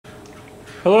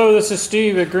Hello, this is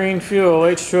Steve at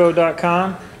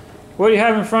HHO.com. What you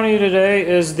have in front of you today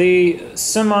is the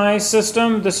semi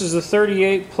system. This is a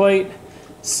 38 plate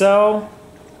cell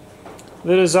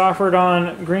that is offered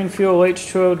on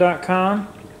HHO.com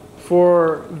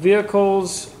for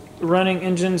vehicles running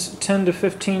engines 10 to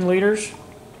 15 liters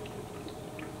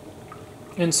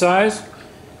in size.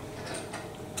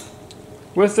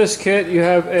 With this kit you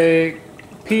have a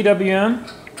PWM.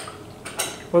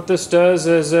 What this does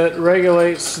is it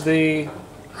regulates the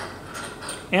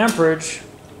amperage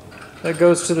that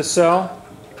goes to the cell.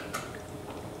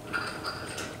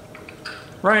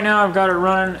 Right now I've got it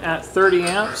running at 30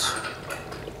 amps.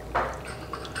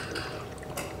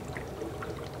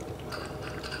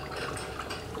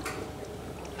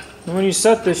 And when you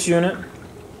set this unit,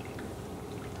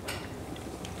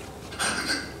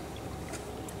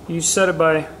 you set it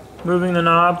by moving the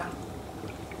knob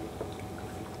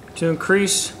to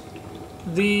increase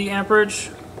the amperage,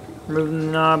 moving the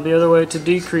knob the other way to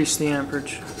decrease the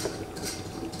amperage.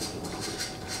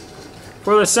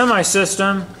 For the semi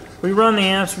system, we run the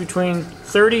amps between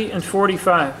 30 and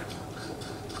 45.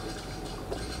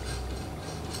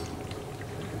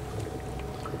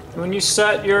 When you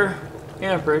set your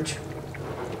amperage,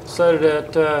 set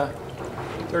it at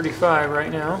 35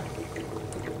 right now,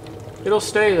 it'll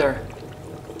stay there.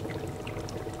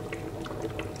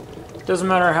 Doesn't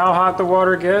matter how hot the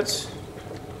water gets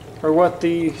or what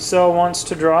the cell wants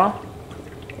to draw,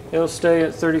 it'll stay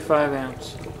at 35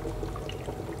 amps.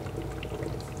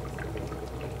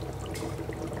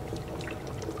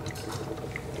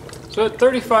 So at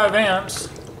 35 amps,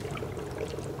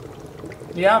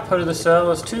 the output of the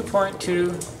cell is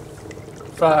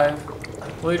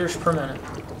 2.25 liters per minute.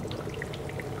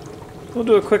 We'll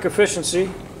do a quick efficiency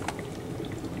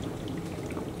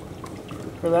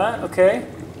for that. Okay.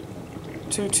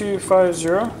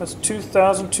 2250, that's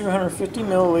 2,250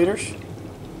 milliliters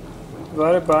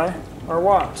divided by our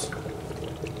watts.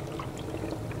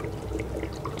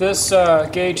 This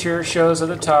gauge here shows at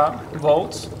the top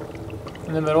volts,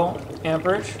 in the middle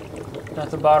amperage, and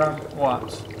at the bottom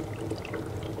watts.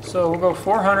 So we'll go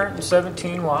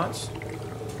 417 watts.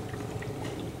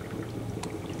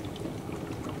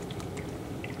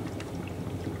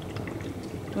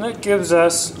 And that gives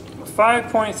us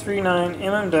 5.39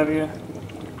 mmW,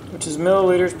 which is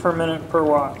milliliters per minute per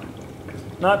watt.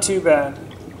 Not too bad.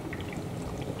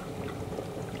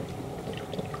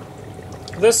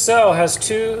 This cell has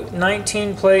two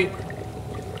 19-plate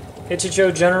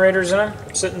HHO generators in them,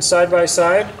 sitting side by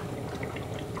side.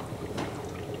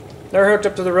 They're hooked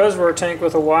up to the reservoir tank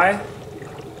with a Y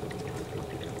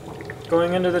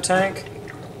going into the tank,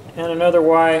 and another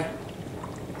Y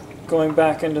going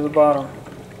back into the bottom.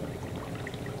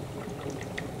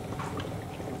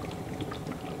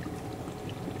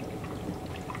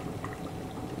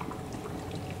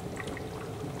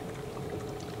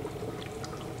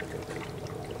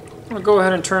 I'm going to go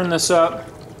ahead and turn this up,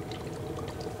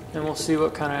 and we'll see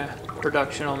what kind of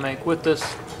production it'll make with this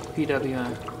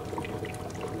PWM.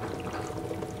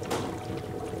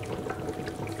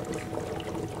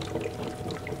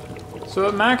 So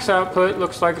at max output,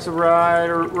 looks like it's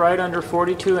right under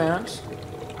 42 amps.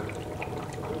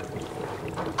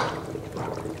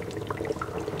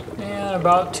 And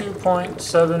about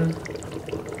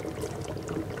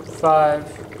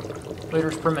 2.75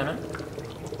 liters per minute.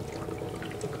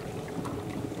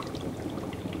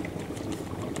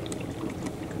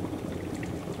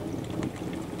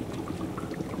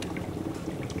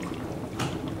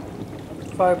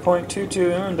 .22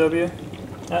 mmW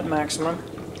at maximum.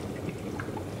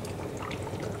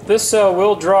 This cell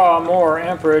will draw more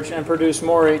amperage and produce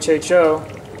more HHO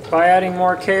by adding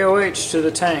more KOH to the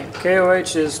tank.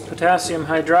 KOH is potassium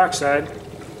hydroxide,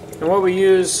 and what we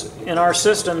use in our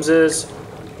systems is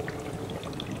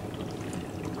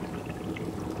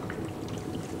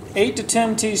 8 to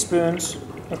 10 teaspoons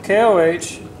of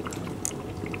KOH,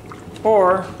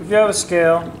 or if you have a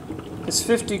scale, it's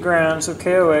 50 grams of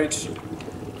KOH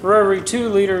for every 2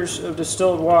 liters of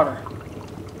distilled water.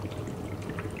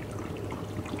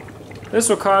 This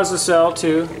will cause the cell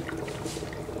to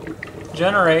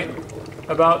generate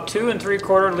about 2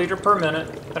 3/4 liters per minute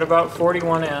at about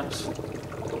 41 amps.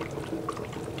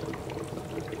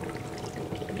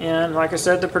 And like I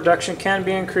said, the production can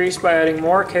be increased by adding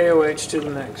more KOH to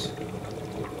the mix.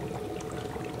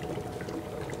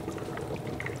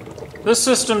 This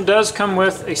system does come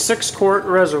with a 6-quart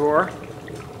reservoir.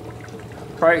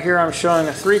 Right here I'm showing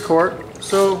a 3-quart,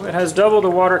 so it has double the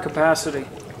water capacity.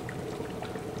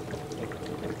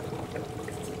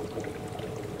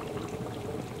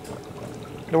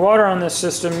 The water on this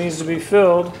system needs to be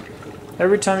filled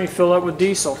every time you fill up with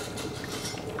diesel.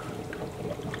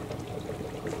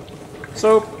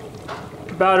 So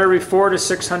about every 400 to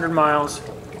 600 miles,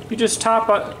 you just top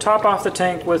off the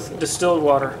tank with distilled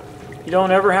water. You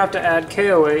don't ever have to add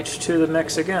KOH to the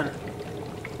mix again.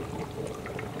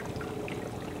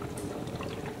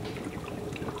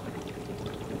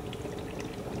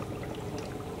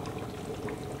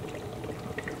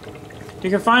 You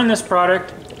can find this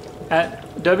product at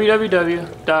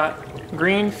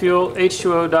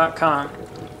www.greenfuelh2o.com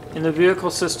in the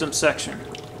Vehicle Systems section.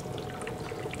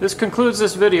 This concludes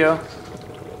this video.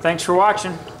 Thanks for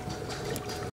watching.